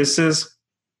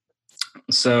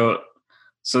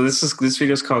 This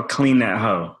video is called "Clean That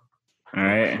Hoe." All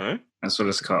right, That's what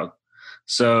it's called.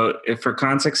 So, if for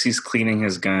context, he's cleaning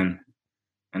his gun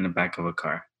in the back of a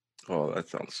car. Oh, that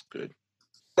sounds good.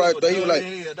 Right, bro, you like,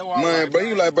 man,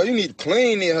 bro, you need to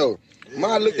clean that hoe. Man,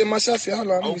 I looked at my shit, I said, hold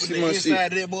on, let me see my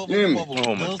shit. Oh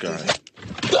my god.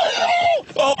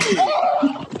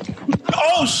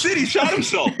 Oh shit, he shot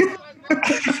himself.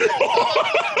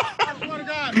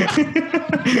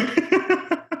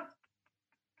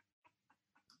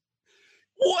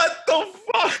 What the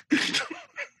fuck?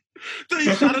 Dude,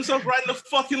 he shot himself right in the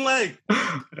fucking leg.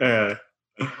 Yeah.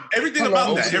 Everything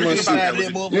about that was anxiety.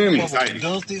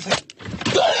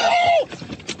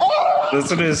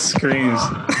 Listen to his screams.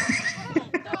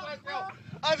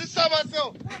 I just shot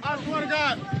myself. I swear to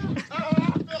God.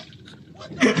 What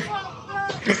the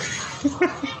fuck?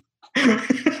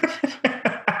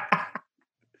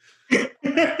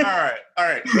 All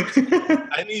right.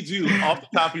 I need you off the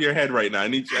top of your head right now. I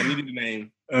need you to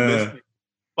name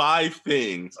 5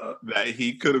 things that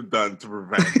he could have done to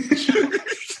prevent.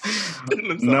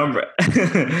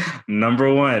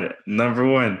 Number one.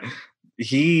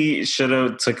 he should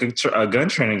have took a gun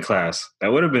training class.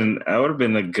 That would have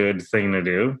been a good thing to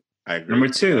do. I agree. Number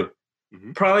two,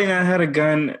 probably not had a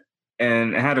gun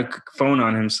and had a phone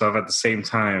on himself at the same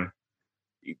time.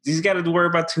 He's got to worry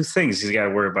about two things. He's got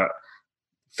to worry about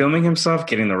filming himself,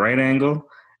 getting the right angle,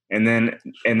 and then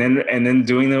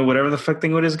doing the whatever the fuck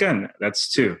thing with his gun. That's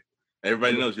two.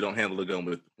 Everybody knows you don't handle the gun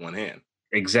with one hand.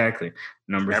 Exactly.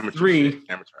 Number three.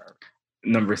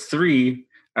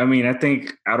 I mean, I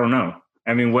don't know.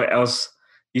 I mean, what else?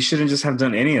 You shouldn't just have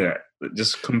done any of that.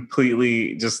 Just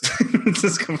completely. I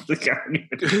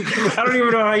don't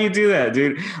even know how you do that,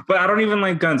 dude. But I don't even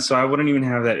like guns, so I wouldn't even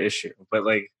have that issue. But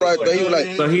like,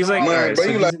 so he's like, all right, so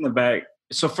he's in the back.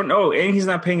 So and he's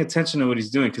not paying attention to what he's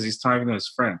doing because he's talking to his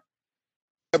friend.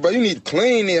 Bro, you need to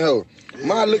clean that hoe.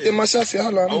 Ma looked at my shot, said,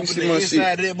 hold on, let me see my shit.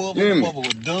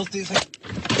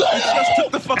 Just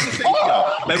took the fucking safety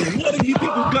off. Like, what do you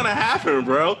think was gonna happen,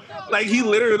 bro? Like, he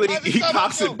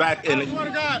cocks it back and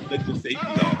took the safety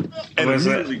off. And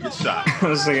immediately gets shot.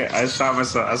 I shot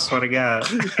myself. I swear to God.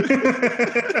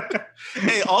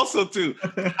 Hey, also too,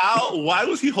 why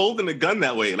was he holding the gun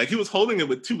that way? Like, he was holding it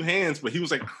with two hands, but he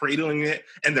was like cradling it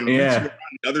and then reaching it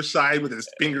on the other side with his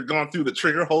finger going through the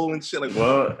trigger hole and shit. Like,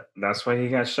 well, that's why he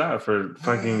got shot for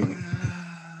fucking.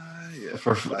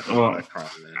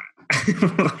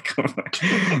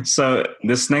 So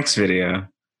this next video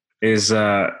is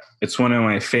it's one of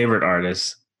my favorite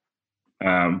artists,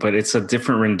 but it's a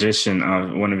different rendition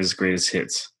of one of his greatest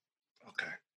hits.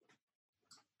 Okay.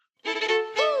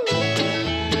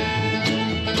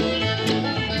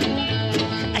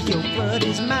 Your blood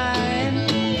is mine.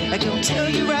 I don't tell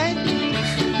you right.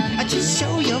 I just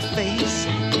show your face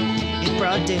in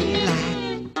broad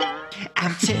daylight.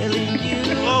 I'm telling you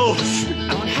on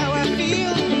how I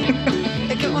feel.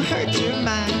 It gonna hurt your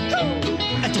mind.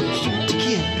 I don't shoot to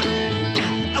kill.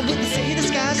 I wouldn't say the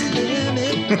sky's the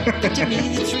limit. To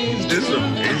me, it's really true.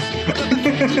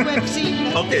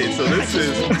 Okay, so this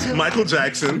is Michael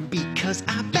Jackson. Because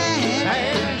I'm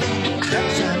bad.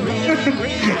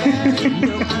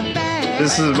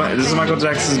 This is Michael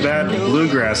Jackson's Bad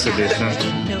Bluegrass edition.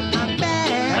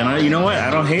 And you know what?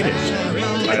 I don't hate it.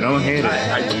 I don't hate it.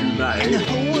 I do not hate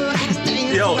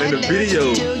it. Yo, and the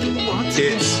video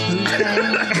hits.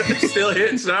 Still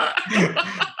hits, huh?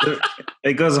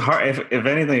 It goes hard. If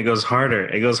anything, it goes harder.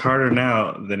 It goes harder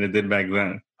now than it did back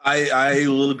then. I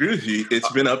will agree with you.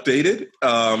 It's been updated.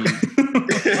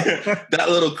 That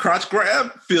little crotch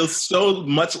grab feels so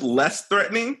much less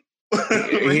threatening.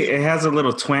 It has a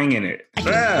little twang in it.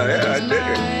 Yeah, I dig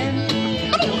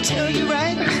it. I don't tell you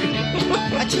right.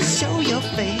 I just show your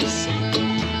face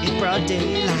in broad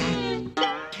daylight.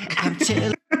 I'm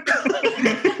telling.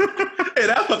 Hey,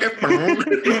 that fucking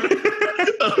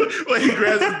when he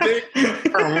grabs his dick.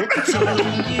 I'm telling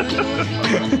you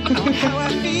on how I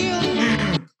feel.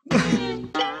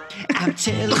 I'm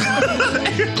telling you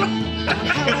on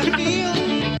how I feel.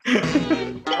 I'm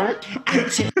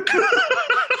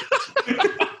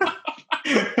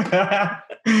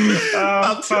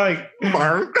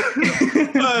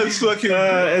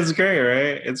it's great,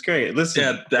 right? It's great. Listen,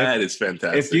 yeah, that is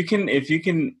fantastic. If you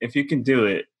can do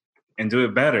it and do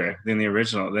it better than the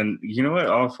original, then you know what?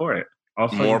 All for it.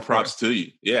 More props to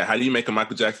you. Yeah. How do you make a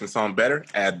Michael Jackson song better?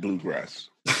 Add bluegrass.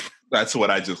 That's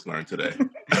what I just learned today.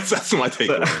 That's my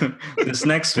takeaway. This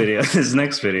next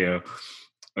video.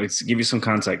 Let's give you some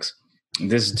context.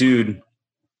 This dude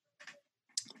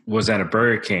was at a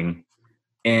Burger King.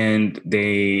 And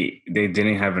they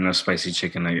didn't have enough spicy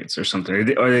chicken nuggets or something,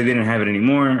 or they didn't have it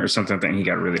anymore or something like that, and he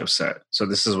got really upset. So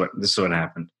this is what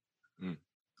happened. In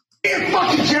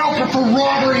fucking jail for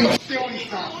robbery and stealing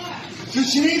stuff. So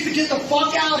she needs to get the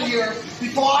fuck out of here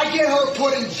before I get her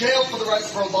put in jail for the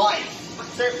rest of her life.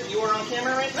 Sir, you are on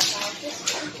camera right now.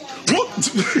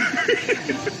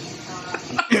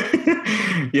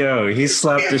 Yo, he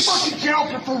slapped the fucking jail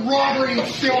for robbery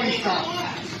and stealing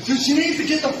stuff. So she needs to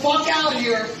get the fuck out of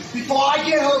here before I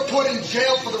get her put in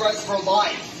jail for the rest of her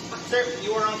life. Sir,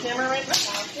 you are on camera right now.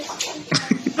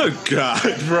 Oh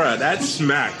God, bro, that's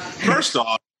smack. First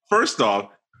off,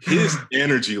 his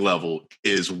energy level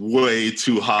is way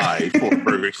too high for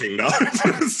Burger King.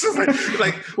 It's just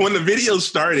like when the video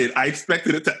started, I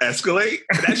expected it to escalate.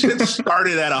 That shit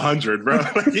started at 100, bro.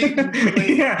 He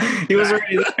was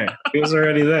already there. He was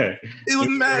already there. He was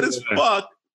mad as fuck.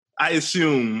 I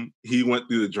assume he went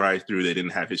through the drive-thru. They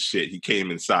didn't have his shit. He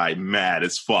came inside mad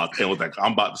as fuck and was like,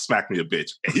 "I'm about to smack me a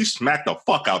bitch." And he smacked the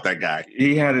fuck out that guy.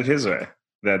 He had it his way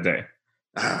that day.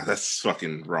 That's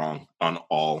fucking wrong on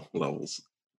all levels.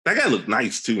 That guy looked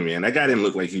nice too, man. That guy didn't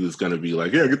look like he was going to be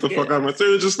like, "Yeah, get the fuck out of my face."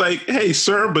 It was just like, "Hey,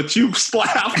 sir, but you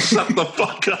slapped. Shut the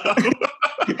fuck up."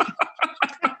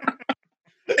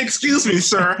 Excuse me,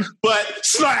 sir, but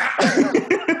slap.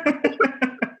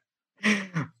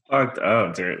 Fucked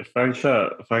up, dude. Fucked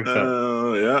up.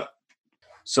 Yeah.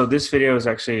 So this video is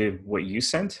actually what you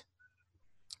sent,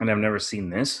 and I've never seen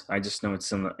this. I just know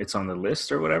it's on the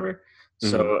list or whatever.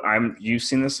 So you've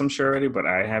seen this, I'm sure already, but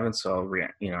I haven't. So I'll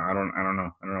react. I don't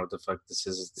know what the fuck this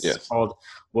is. It's called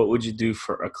 "What Would You Do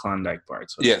for a Klondike Bar?"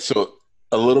 So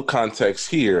a little context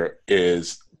here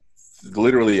is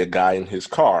literally a guy in his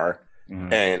car,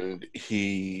 and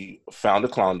he found a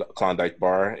Klondike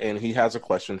bar, and he has a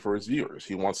question for his viewers.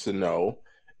 He wants to know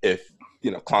if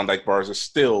Klondike bars are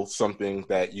still something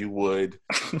that you would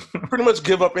pretty much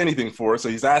give up anything for. So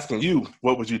he's asking you,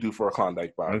 what would you do for a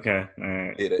Klondike bar? Okay, all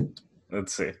right. Hit it.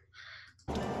 Let's see.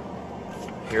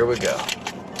 Here we go.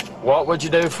 What would you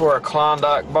do for a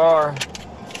Klondike bar?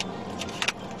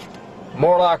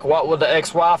 More like, what would the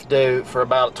ex-wife do for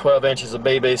about 12 inches of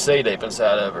BBC deep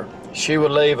inside of her? She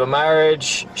would leave a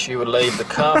marriage. She would leave the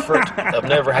comfort of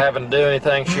never having to do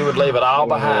anything. She would leave it all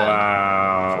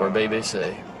behind for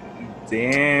BBC.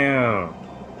 Damn.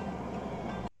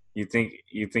 You think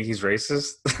he's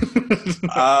racist?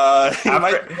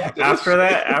 After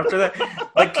that,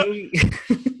 like,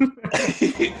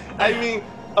 I mean,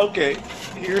 okay.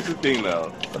 Here's the thing,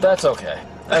 though. But that's okay.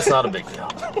 That's not a big deal.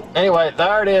 Anyway,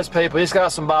 there it is, people. He's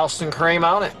got some Boston cream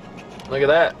on it. Look at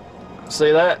that.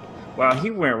 See that? Wow,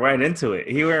 he went right into it.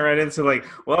 He went right into like,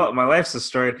 well, my life's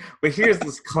destroyed, but here's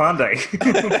this Klondike.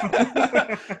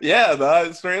 Yeah, no,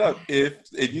 straight up. If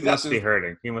you must be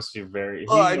hurting. He must be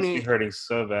be hurting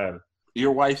so bad.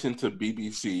 Your wife's into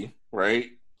BBC, right?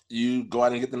 You go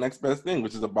out and get the next best thing,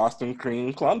 which is a Boston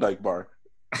cream Klondike bar.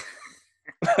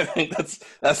 I think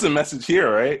that's the message here,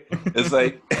 right? It's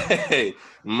like, hey,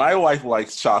 my wife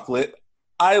likes chocolate.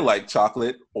 I like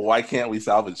chocolate. Why can't we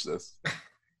salvage this?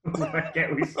 Why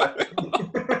can't we salvage?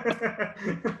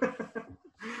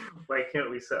 Why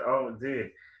can't we salvage? Oh, dude,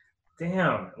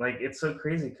 damn! Like, it's so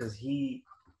crazy because he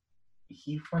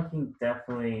fucking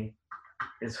definitely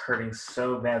is hurting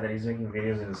so bad that he's making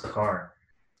videos in his car.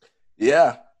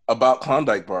 Yeah, about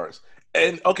Klondike bars.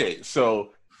 And okay,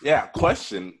 so yeah,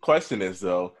 question is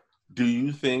though, do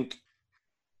you think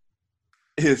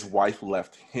his wife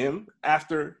left him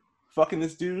after fucking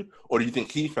this dude, or do you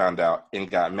think he found out and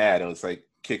got mad and was like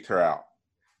kicked her out?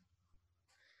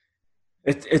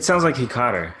 It sounds like he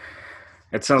caught her.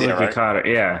 It sounds like he caught her.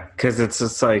 Yeah, because it's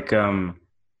just like well,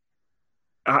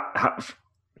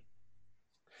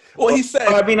 he said.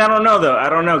 I mean, I don't know though. I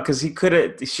don't know because she could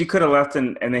have left,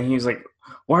 and then he was like,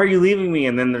 "Why are you leaving me?"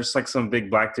 And then there's like some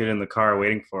big black dude in the car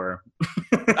waiting for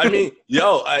her. I mean,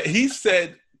 he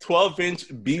said 12-inch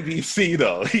BBC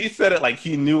though. He said it like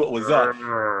he knew what was up.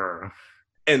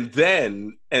 And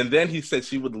then he said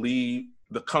she would leave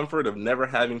the comfort of never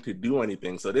having to do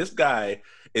anything. So this guy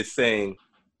is saying,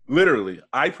 literally,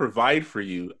 I provide for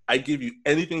you. I give you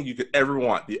anything you could ever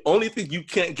want. The only thing you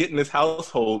can't get in this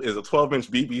household is a 12-inch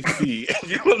BBC,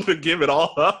 and you want to give it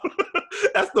all up?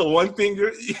 That's the one thing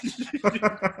you're...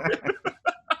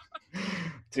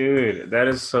 Dude, that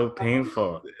is so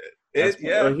painful.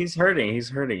 Yeah. He's hurting. He's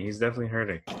definitely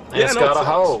hurting. It's got a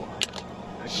hole.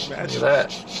 Look at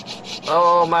that.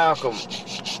 Oh, Malcolm.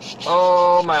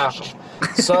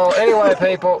 So anyway,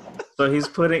 people.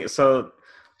 So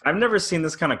I've never seen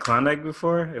this kind of Klondike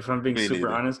before, if I'm being super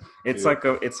honest. It's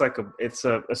it's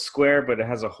a square, but it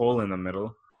has a hole in the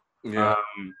middle. Yeah.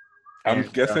 I'm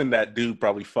guessing that dude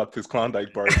probably fucked his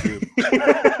Klondike bar too.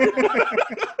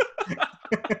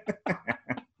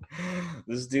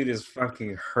 This dude is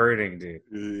fucking hurting, dude.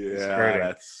 Yeah, hurting.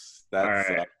 that's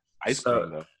right. Ice cream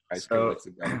though. Ice cream.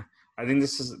 I think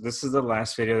this is the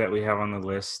last video that we have on the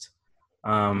list.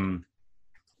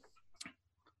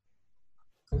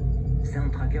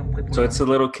 So it's a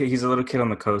little kid. He's a little kid on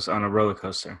the coast on a roller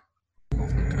coaster.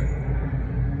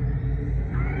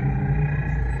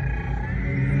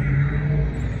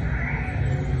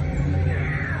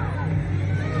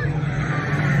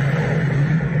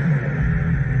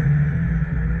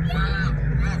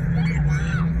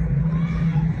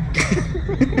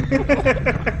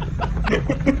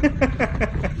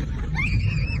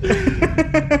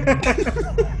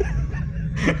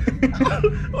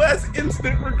 Well, that's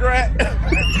instant regret.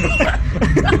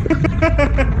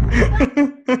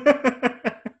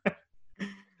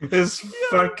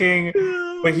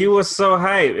 But he was so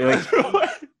hyped. Like,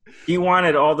 he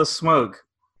wanted all the smoke.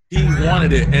 He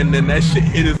wanted it, and then that shit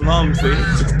hit his lungs, so he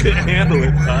just couldn't handle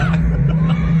it.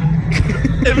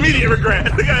 Immediate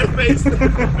regret. Look at his face.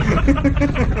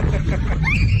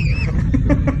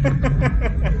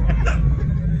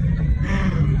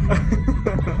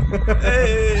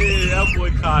 Hey, that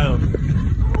boy Kyle.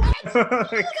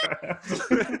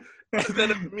 And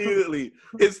then immediately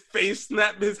his head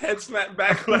snapped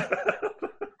back. You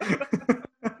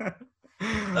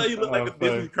look like a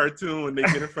Disney cartoon when they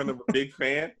get in front of a big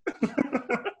fan. And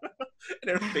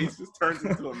their face just turns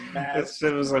into a mask. That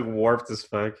shit was like warped as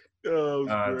fuck.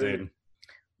 Oh, dude.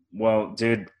 Well,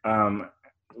 dude,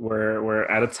 we're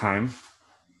out of time.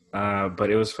 But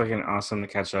it was fucking awesome to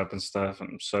catch up and stuff.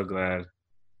 And I'm so glad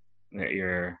that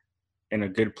you're in a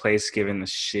good place given the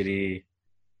shitty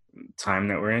time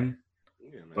that we're in.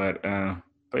 Yeah, man.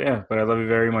 But I love you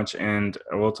very much, and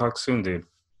we'll talk soon, dude.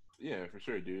 Yeah, for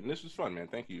sure, dude. And this was fun, man.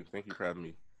 Thank you for having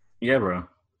me. Yeah, bro. All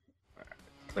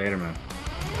right. Later, man.